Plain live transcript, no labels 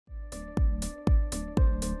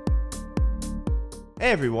Hey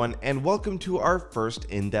everyone, and welcome to our first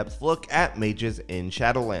in-depth look at mages in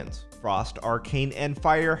Shadowlands. Frost, Arcane, and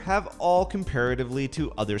Fire have all, comparatively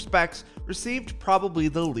to other specs, received probably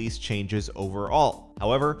the least changes overall.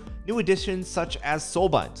 However, new additions such as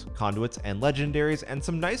Soulbinds, Conduits, and Legendaries, and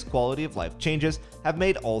some nice quality of life changes have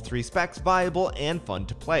made all three specs viable and fun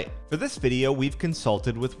to play. For this video, we've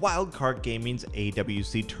consulted with Wildcard Gaming's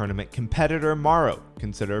AWC tournament competitor Maro,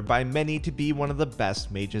 considered by many to be one of the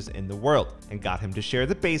best mages in the world, and got him to share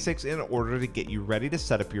the basics in order to get you ready to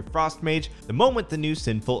set up your Frost Mage the moment the new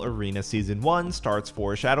Sinful Arena Season 1 starts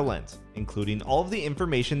for Shadowlands, including all of the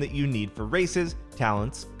information that you need for races,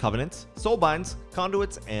 talents, covenants, soulbinds,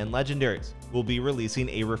 conduits, and legendaries. We'll be releasing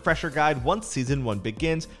a refresher guide once Season 1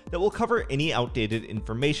 begins that will cover any outdated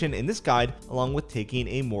information in this guide, along with taking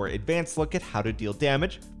a more advanced look at how to deal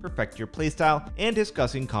damage, perfect your playstyle, and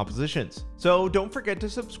discussing compositions. So don't forget to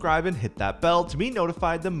subscribe and hit that bell to be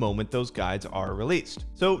notified the moment those guides are released.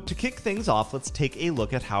 So to kick things off, let's take a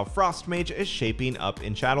look at how Frost Mage is shaping up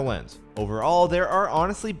in Shadowlands. Overall, there are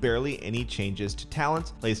honestly barely any changes to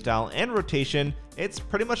talents, playstyle, and rotation. It's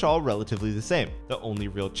pretty much all relatively the same. The only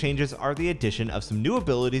real changes are the addition of some new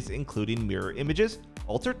abilities, including Mirror Images,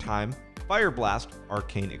 Alter Time, Fire Blast,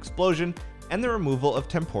 Arcane Explosion, and the removal of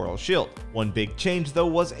Temporal Shield. One big change though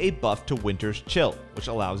was a buff to Winter's Chill, which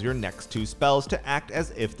allows your next two spells to act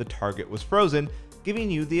as if the target was frozen,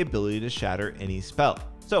 giving you the ability to shatter any spell.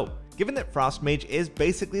 So, given that Frost Mage is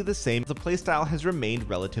basically the same, the playstyle has remained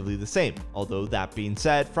relatively the same. Although that being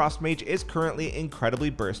said, Frost Mage is currently incredibly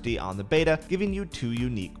bursty on the beta, giving you two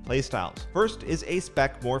unique playstyles. First is a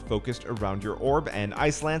spec more focused around your Orb and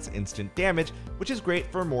Ice Lance instant damage, which is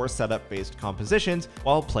great for more setup based compositions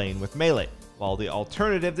while playing with melee. While the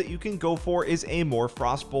alternative that you can go for is a more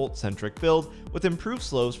Frostbolt centric build with improved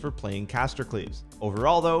slows for playing caster cleaves.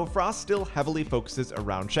 Overall though, Frost still heavily focuses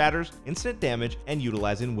around shatters, instant damage, and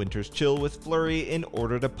utilizing Winter's Chill with Flurry in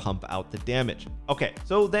order to pump out the damage. Okay,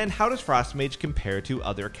 so then how does Frost Mage compare to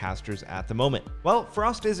other casters at the moment? Well,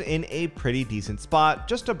 Frost is in a pretty decent spot,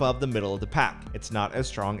 just above the middle of the pack. It's not as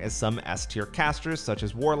strong as some S tier casters such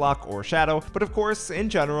as Warlock or Shadow, but of course, in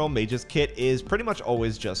general, Mage's kit is pretty much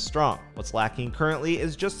always just strong. What's lacking currently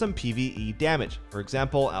is just some PvE damage. For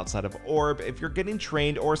example, outside of Orb, if you're getting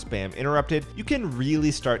trained or spam interrupted, you can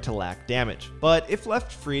really start to lack damage. But if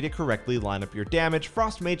left free to correctly line up your damage,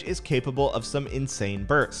 Frost Mage is capable of some insane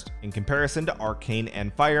burst. In comparison to Arcane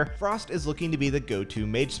and Fire, Frost is looking to be the go-to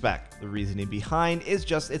mage spec. The reasoning behind is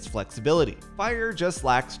just its flexibility. Fire just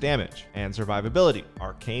lacks damage and survivability.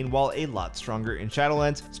 Arcane, while a lot stronger in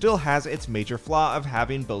Shadowlands, still has its major flaw of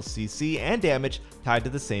having both CC and damage tied to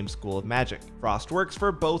the same school of magic. Frost works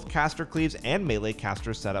for both caster cleaves and melee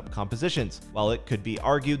caster setup compositions. While it could be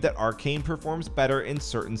argued that Arcane performs better in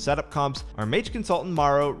certain setup comps, our mage consultant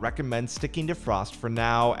Maro recommends sticking to Frost for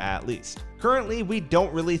now at least. Currently, we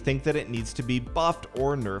don't really think that it needs to be buffed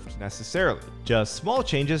or nerfed necessarily. Just small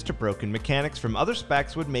changes to broken mechanics from other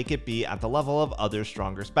specs would make it be at the level of other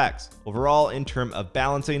stronger specs. Overall, in terms of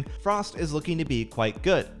balancing, Frost is looking to be quite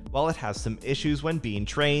good. While it has some issues when being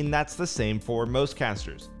trained, that's the same for most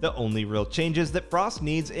casters. The only real changes that Frost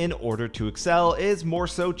needs in order to excel is more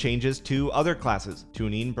so changes to other classes.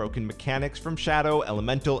 Tuning broken mechanics from Shadow,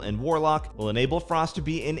 Elemental, and Warlock will enable Frost to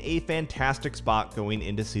be in a fantastic spot going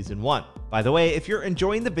into Season 1. By the way, if you're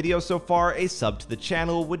enjoying the video so far, a sub to the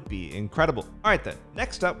channel would be incredible. Alright then,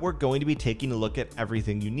 next up we're going to be taking a look at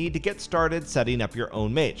everything you need to get started setting up your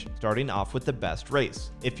own mage, starting off with the best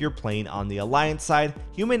race. If you're playing on the Alliance side,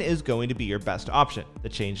 Human is going to be your best option. The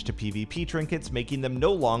change to PvP trinkets making them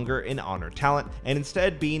no longer an honor talent and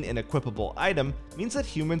instead being an equipable item means that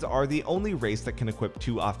humans are the only race that can equip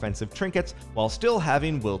two offensive trinkets while still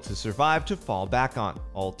having Will to Survive to fall back on.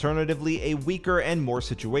 Alternatively, a weaker and more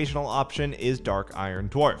situational option is Dark Iron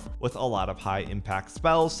Dwarf. With a lot of high impact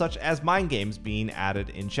spells such as Mind Games being added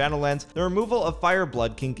in Shadowlands, the removal of Fire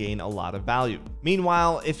Blood can gain a lot of value.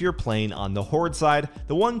 Meanwhile, if you're playing on the Horde side,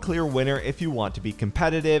 the one clear winner if you want to be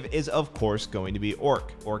competitive is of course going to be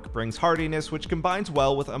Orc. Orc brings hardiness, which combines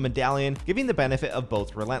well with a medallion, giving the benefit of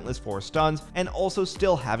both Relentless Force stuns and also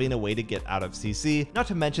still having a way to get out of CC, not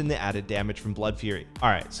to mention the added damage from Blood Fury.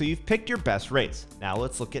 Alright, so you've picked your best race. Now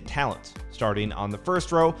let's look at talents. Starting on the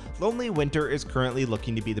first row, Lonely Winter is currently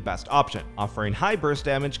looking to be the best option, offering high burst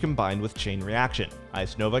damage combined with chain reaction.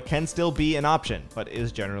 Ice Nova can still be an option, but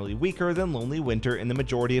is generally weaker than Lonely Winter in the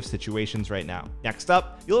majority of situations right now. Next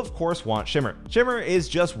up, you'll of course want Shimmer. Shimmer is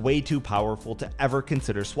just way too powerful to ever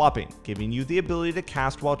consider swapping, giving you the ability to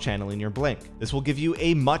cast while channeling your blink. This will give you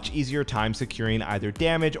a much easier time securing either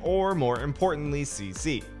damage or, more importantly,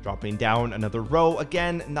 CC. Dropping down another row,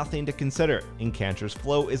 again, nothing to consider. Incanter's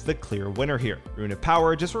Flow is the clear winner here. Rune of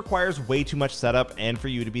Power just requires way too much setup and for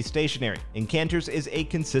you to be stationary. Incanter's is a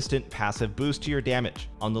consistent passive boost to your damage.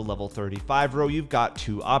 On the level 35 row, you've got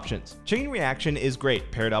two options. Chain Reaction is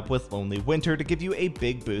great, paired up with Lonely Winter to give you a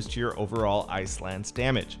big boost to your overall Ice Lance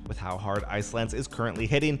damage. With how hard Ice Lance is currently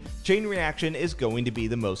hitting, Chain Reaction is going to be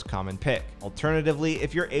the most common pick. Alternatively,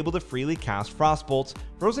 if you're able to freely cast Frost Bolts,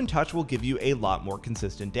 Frozen Touch will give you a lot more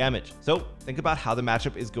consistent damage. So think about how the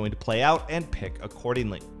matchup is going to play out and pick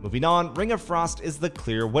accordingly. Moving on, Ring of Frost is the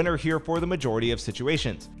clear winner here for the majority of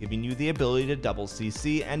situations, giving you the ability to double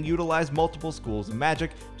CC and utilize multiple schools of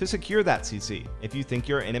magic to secure that CC. If you think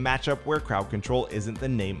you're in a matchup where crowd control isn't the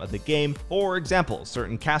name of the game, for example,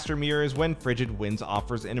 certain caster mirrors when Frigid Winds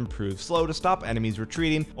offers an improved slow to stop enemies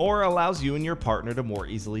retreating or allows you and your partner to more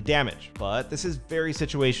easily damage. But this is very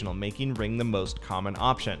situational, making Ring the most common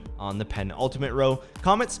option. On the penultimate row,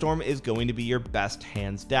 Comet Storm is going to be your best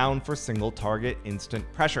hands down for single target instant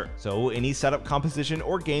pressure, so any setup composition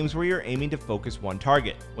or games where you're aiming to focus one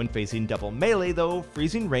target. When facing double melee though,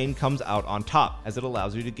 Freezing Rain comes out on top, as it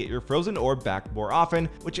allows you to get your Frozen Orb back more often,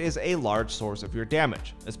 which is a large source of your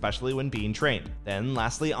damage, especially when being trained. Then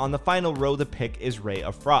lastly, on the final row, the pick is Ray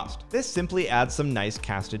of Frost. This simply adds some nice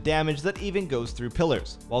casted damage that even goes through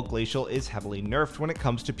pillars, while Glacial is heavily nerfed when it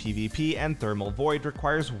comes to PvP and Thermal Void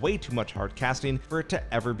requires way too much hard casting for it to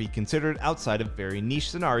ever be considered outside of very niche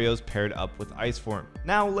scenarios paired up with Ice Form.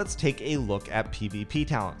 Now let's take a look at PvP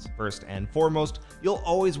talents. First and foremost, you'll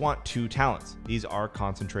always want two talents. These are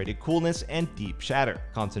Concentrated Coolness and Deep Shatter.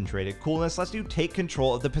 Concentrated Coolness lets you take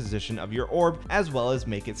control of the position of your orb as well as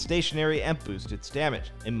make it stationary and boost its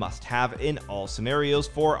damage. A must-have in all scenarios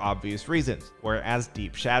for obvious reasons, whereas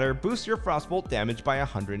Deep Shatter boosts your Frostbolt damage by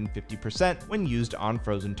 150% when used on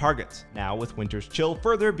frozen targets. Now with Winter's Chill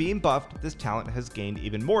further being buffed, this talent has gained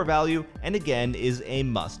even more value and again is a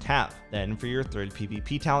must-have. Then for your third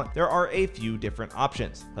PvP talent, there are a few different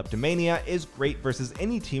options. Kleptomania is great versus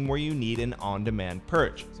any team where you need an on-demand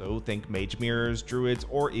purge, so think Mage Mirrors, Druids,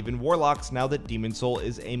 or even Warlocks now that Demon Soul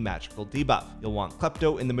is a magical debuff. You'll want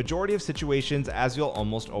Klepto in the majority of situations as you'll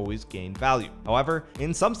almost always gain value. However,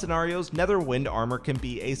 in some scenarios, Nether Wind Armor can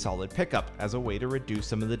be a solid pickup as a way to reduce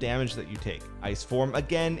some of the damage that you take. Ice Form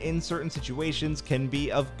again in certain situations can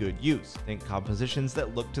be of good use. Think compositions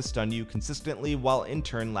that look to stun you consistently while in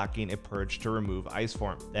turn lacking a purge to remove Ice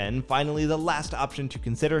Form. Then finally, the last option to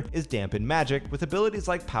consider is Dampen Magic. With abilities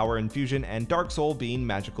like Power Infusion and Dark Soul being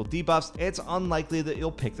magical debuffs, it's unlikely that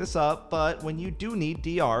you'll pick this up, but when you do need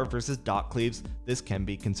DR versus Dot Cleaves, this can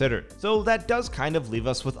be considered. So that does kind of leave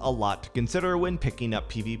us with a lot to consider when picking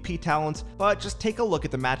up PvP talents, but just take a look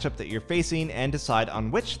at the matchup that you're facing and decide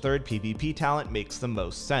on which third PvP talent makes the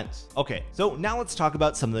most sense. Okay, so now let's talk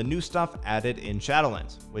about some of the new stuff added in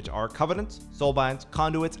Shadowlands, which are Covenants, Soulbinds,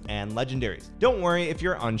 Conduits, and Legendaries. Don't worry if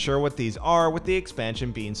you're unsure what these are with the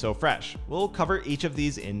expansion being so fresh. We'll cover each of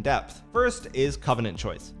these in depth. First is Covenant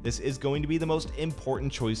choice. This is going to be the most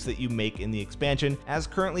important choice that you make in the expansion, as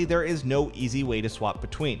currently there is no easy way to swap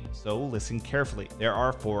between, so listen carefully. There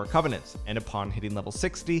are 4 Covenants, and upon hitting level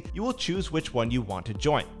 60, you will choose which one you want to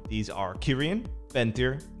join. These are Kyrian,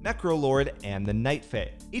 Venthyr, Necrolord, and the Night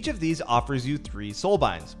Fae. Each of these offers you 3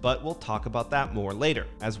 Soulbinds, but we'll talk about that more later,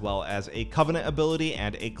 as well as a Covenant ability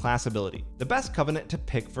and a class ability. The best Covenant to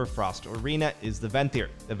pick for Frost Arena is the Venthyr.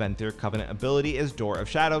 The Venthyr Covenant ability is Door of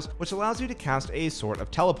Shadows, which allows you to cast a sort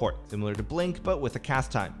of teleport, similar to Blink but with a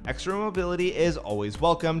cast time. Extra mobility is always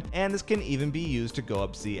welcomed, and this can even be used to go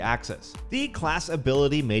up Z-axis. The class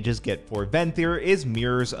ability mages get for Venthyr is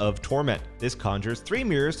Mirrors of Torment. This conjures 3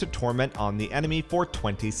 mirrors to torment on the enemy for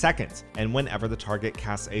 20 seconds, and whenever the target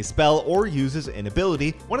casts a spell or uses an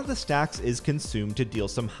ability, one of the stacks is consumed to deal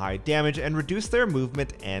some high damage and reduce their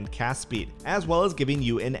movement and cast speed, as well as giving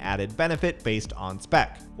you an added benefit based on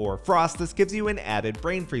spec. For Frost, this gives you an added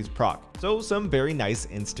Brain Freeze proc, so some very nice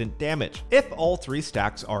instant damage. If all 3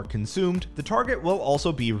 stacks are consumed, the target will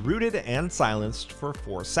also be rooted and silenced for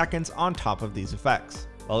 4 seconds on top of these effects.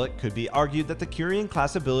 While it could be argued that the Kyrian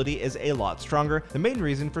class ability is a lot stronger, the main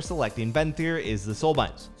reason for selecting Venthyr is the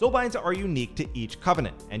Soulbinds. Soulbinds are unique to each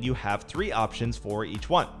Covenant, and you have 3 options for each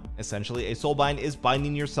one. Essentially, a Soulbind is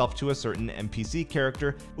binding yourself to a certain NPC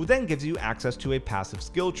character who then gives you access to a passive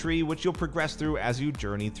skill tree which you'll progress through as you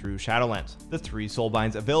journey through Shadowlands. The 3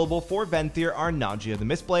 Soulbinds available for Venthyr are Nagia the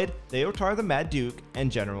Mistblade, Theotar the Mad Duke,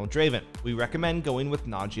 and General Draven. We recommend going with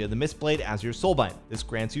Nagia the Mistblade as your Soulbind. This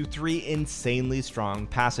grants you 3 insanely strong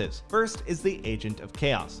passives. First is the Agent of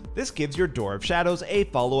Chaos. This gives your Door of Shadows a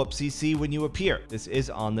follow-up CC when you appear. This is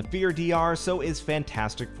on the Fear DR, so is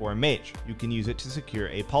fantastic for a mage. You can use it to secure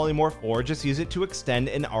a polymorph or just use it to extend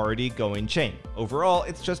an already going chain. Overall,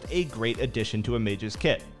 it's just a great addition to a mage's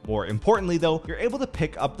kit. More importantly though, you're able to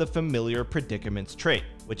pick up the familiar Predicaments trait,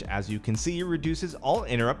 which as you can see reduces all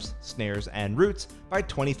interrupts, snares, and roots by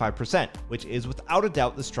 25%, which is without a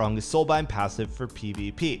doubt the strongest Soulbind passive for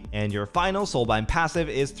PvP. And your final Soulbind passive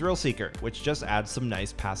is Thrillseeker, which just adds some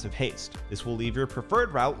nice passive haste. This will leave your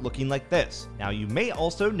preferred route looking like this. Now you may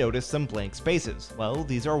also notice some blank spaces. Well,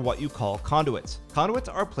 these are what you call conduits. Conduits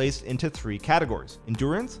are placed into 3 categories: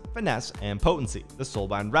 endurance, finesse, and potency. The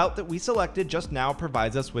Soulbind route that we selected just now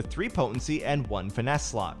provides us with 3 potency and 1 finesse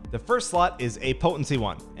slot. The first slot is a potency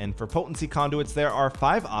one, and for potency conduits there are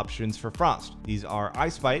 5 options for Frost. These are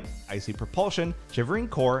Ice Bite, Icy Propulsion, Shivering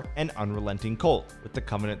Core, and Unrelenting Cold, with the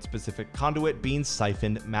Covenant specific conduit being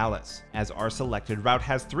Siphoned Malice. As our selected route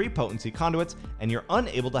has 3 potency conduits and you're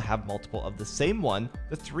unable to have multiple of the same one,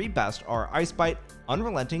 the 3 best are Ice Bite,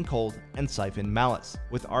 Unrelenting Cold, and Siphoned Malice.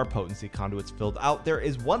 With our potency conduits filled out, there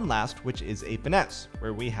is one last, which is a finesse,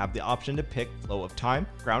 where we have the option to pick Flow of Time,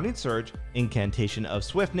 Grounding Surge, Incantation of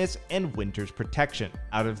Swiftness, and Winter's Protection.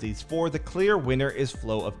 Out of these 4, the clear winner is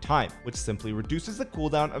Flow of Time, which simply reduces the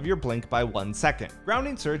cooldown of your blink by 1 second.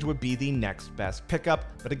 Grounding Surge would be the next best pickup,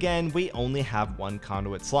 but again, we only have 1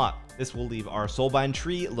 conduit slot. This will leave our Soulbind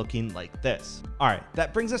tree looking like this. Alright,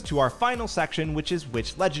 that brings us to our final section, which is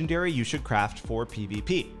which legendary you should craft for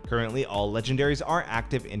PvP. Currently, all legendaries are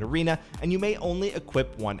active in Arena, and you may only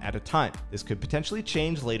equip 1 at a time. This could potentially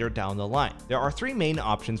change later down the line. There are 3 main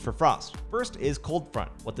options for Frost. First is Cold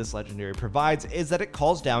Front. What this legendary provides is that it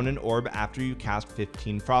calls down an orb after you cast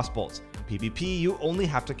 15 Frost Bolts. In PvP, you only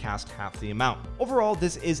have to cast half the amount. Overall,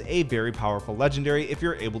 this is a very powerful legendary if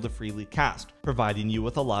you're able to freely cast, providing you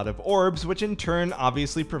with a lot of orbs, which in turn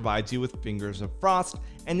obviously provides you with Fingers of Frost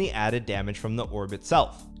and the added damage from the orb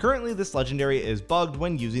itself. Currently, this legendary is bugged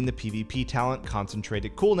when using the PvP talent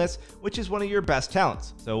Concentrated Coolness, which is one of your best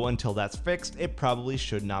talents, so until that's fixed, it probably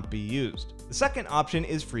should not be used. The second option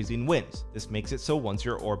is Freezing Winds. This makes it so once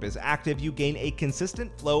your orb is active, you gain a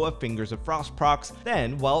consistent flow of Fingers of Frost procs,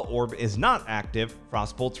 then while orb is not active,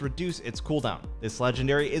 Frost Bolts reduce its cooldown. This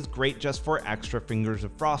legendary is great just for extra Fingers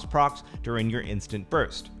of Frost procs during your instant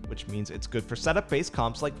burst, which means it's good for setup-based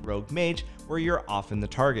comps like Rogue Mage, where you're often the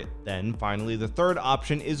target. Then finally, the third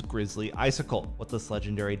option is Grizzly Icicle. What this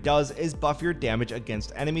legendary does is buff your damage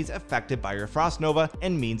against enemies affected by your Frost Nova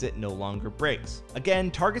and means it no longer breaks.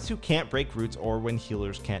 Again, targets who can't break roots or when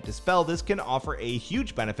healers can't dispel this can offer a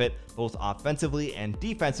huge benefit both offensively and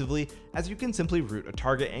defensively, as you can simply root a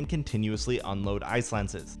target and continuously unload Ice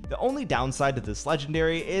Lances. The only downside to this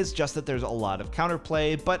legendary is just that there's a lot of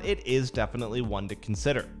counterplay, but it is definitely one to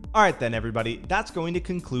consider. Alright then everybody, that's going to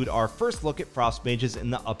conclude our first look at Frost Mages in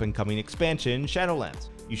the up-and-coming expansion, Shadowlands.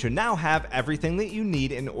 You should now have everything that you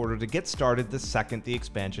need in order to get started the second the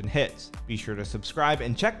expansion hits. Be sure to subscribe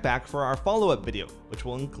and check back for our follow-up video, which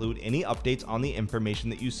will include any updates on the information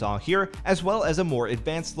that you saw here, as well as a more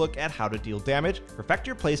advanced look at how to deal damage, perfect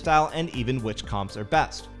your playstyle, and even which comps are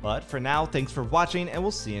best. But for now, thanks for watching, and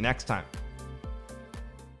we'll see you next time.